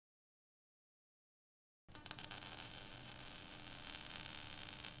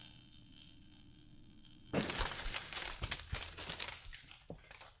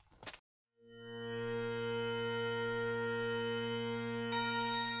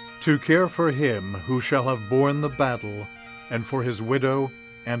to care for him who shall have borne the battle, and for his widow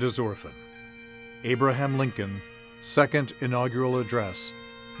and his orphan. Abraham Lincoln, Second Inaugural Address,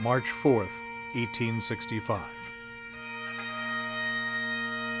 March 4th, 1865.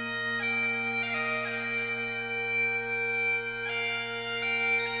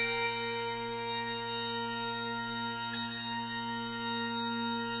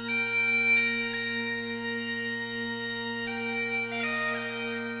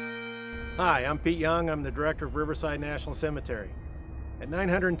 Hi, I'm Pete Young. I'm the director of Riverside National Cemetery. At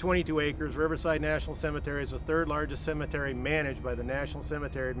 922 acres, Riverside National Cemetery is the third largest cemetery managed by the National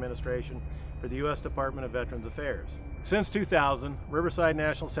Cemetery Administration for the U.S. Department of Veterans Affairs. Since 2000, Riverside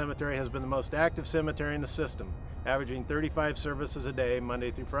National Cemetery has been the most active cemetery in the system, averaging 35 services a day, Monday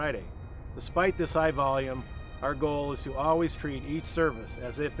through Friday. Despite this high volume, our goal is to always treat each service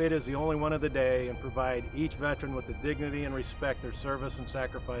as if it is the only one of the day and provide each veteran with the dignity and respect their service and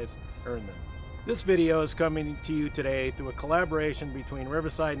sacrifice earn them. This video is coming to you today through a collaboration between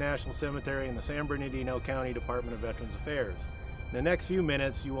Riverside National Cemetery and the San Bernardino County Department of Veterans Affairs. In the next few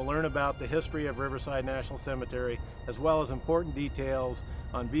minutes, you will learn about the history of Riverside National Cemetery, as well as important details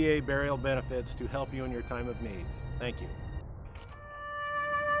on VA burial benefits to help you in your time of need. Thank you.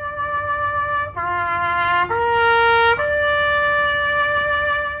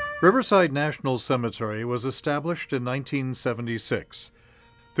 Riverside National Cemetery was established in 1976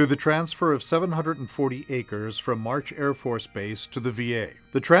 through the transfer of 740 acres from March Air Force Base to the VA.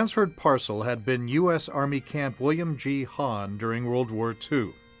 The transferred parcel had been U.S. Army Camp William G. Hahn during World War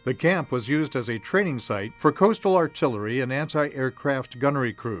II. The camp was used as a training site for coastal artillery and anti-aircraft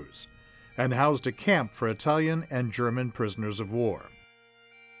gunnery crews, and housed a camp for Italian and German prisoners of war.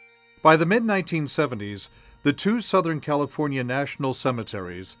 By the mid-1970s, the two Southern California national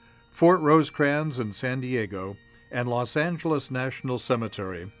cemeteries, Fort Rosecrans in San Diego and Los Angeles National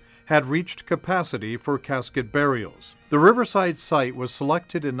Cemetery, had reached capacity for casket burials. The Riverside site was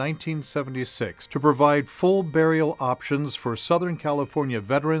selected in 1976 to provide full burial options for Southern California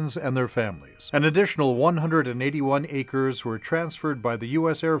veterans and their families. An additional 181 acres were transferred by the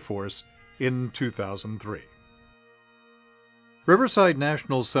U.S. Air Force in 2003. Riverside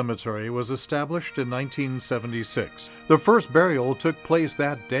National Cemetery was established in 1976. The first burial took place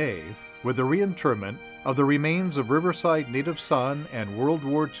that day with the reinterment of the remains of Riverside native son and World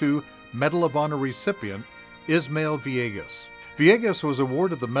War II Medal of Honor recipient Ismael Villegas. Villegas was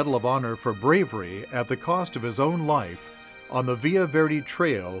awarded the Medal of Honor for bravery at the cost of his own life on the Villa Verde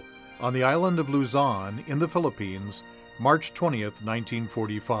Trail on the island of Luzon in the Philippines, March 20th,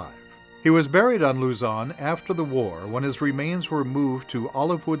 1945. He was buried on Luzon after the war when his remains were moved to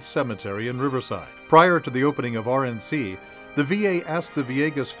Olivewood Cemetery in Riverside. Prior to the opening of RNC, the VA asked the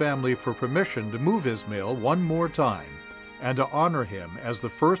Villegas family for permission to move Ismael one more time and to honor him as the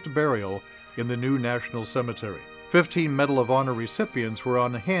first burial in the new National Cemetery. 15 Medal of Honor recipients were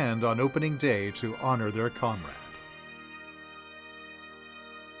on hand on opening day to honor their comrade.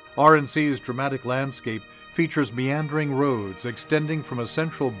 RNC's dramatic landscape features meandering roads extending from a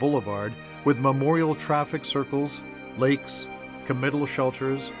central boulevard with memorial traffic circles, lakes, committal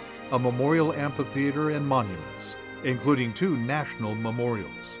shelters, a memorial amphitheater, and monuments, including 2 national memorials.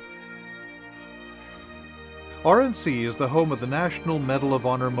 RNC is the home of the National Medal of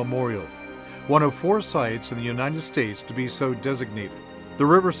Honor Memorial, one of 4 sites in the United States to be so designated. The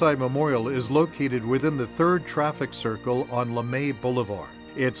Riverside Memorial is located within the 3rd traffic circle on LeMay Boulevard.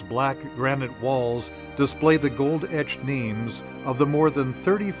 Its black granite walls display the gold-etched names of the more than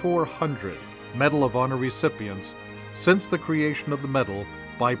 3,400 Medal of Honor recipients since the creation of the medal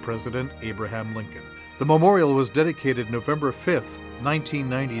by President Abraham Lincoln. The memorial was dedicated November 5,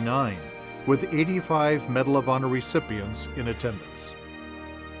 1999, with 85 Medal of Honor recipients in attendance.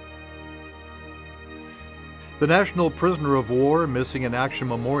 The National Prisoner of War Missing in Action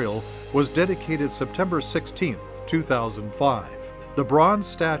Memorial was dedicated September 16, 2005. The bronze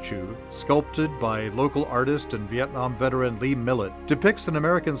statue, sculpted by local artist and Vietnam veteran Lee Millett, depicts an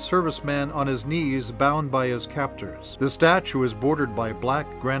American serviceman on his knees bound by his captors. The statue is bordered by black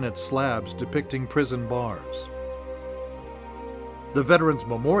granite slabs depicting prison bars. The Veterans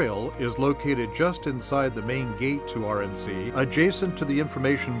Memorial is located just inside the main gate to RNC, adjacent to the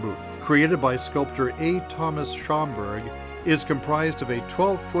information booth. Created by sculptor A. Thomas Schomburg, is comprised of a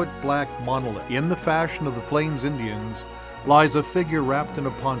 12-foot black monolith. In the fashion of the Plains Indians lies a figure wrapped in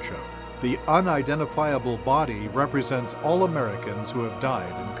a poncho. The unidentifiable body represents all Americans who have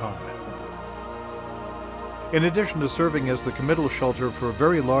died in combat. In addition to serving as the committal shelter for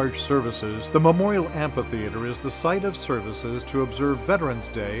very large services, the Memorial Amphitheater is the site of services to observe Veterans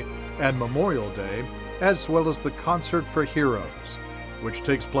Day and Memorial Day, as well as the Concert for Heroes, which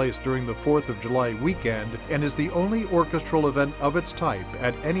takes place during the 4th of July weekend and is the only orchestral event of its type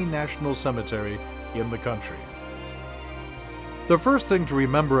at any national cemetery in the country. The first thing to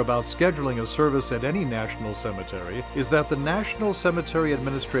remember about scheduling a service at any national cemetery is that the National Cemetery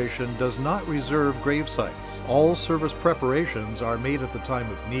Administration does not reserve grave sites. All service preparations are made at the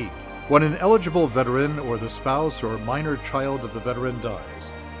time of need. When an eligible veteran or the spouse or minor child of the veteran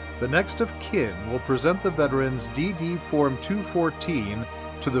dies, the next of kin will present the veteran's DD Form 214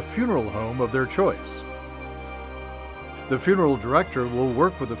 to the funeral home of their choice. The funeral director will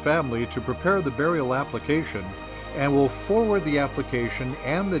work with the family to prepare the burial application and will forward the application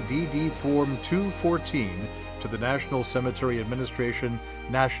and the DD Form 214 to the National Cemetery Administration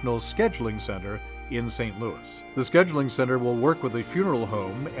National Scheduling Center in St. Louis. The Scheduling Center will work with the funeral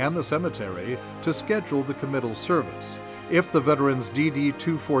home and the cemetery to schedule the committal service. If the veteran's DD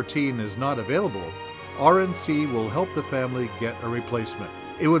 214 is not available, RNC will help the family get a replacement.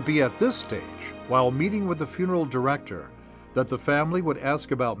 It would be at this stage, while meeting with the funeral director, that the family would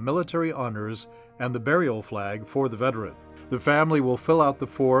ask about military honors and the burial flag for the veteran. The family will fill out the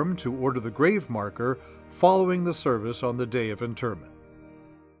form to order the grave marker following the service on the day of interment.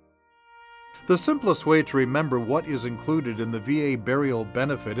 The simplest way to remember what is included in the VA burial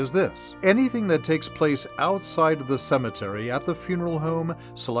benefit is this: anything that takes place outside of the cemetery at the funeral home,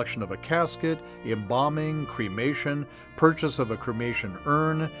 selection of a casket, embalming, cremation, purchase of a cremation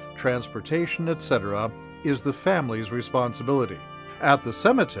urn, transportation, etc., is the family's responsibility. At the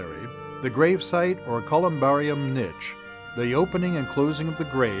cemetery, the gravesite or columbarium niche, the opening and closing of the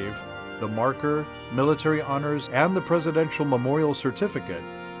grave, the marker, military honors, and the Presidential Memorial Certificate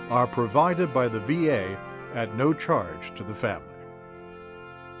are provided by the VA at no charge to the family.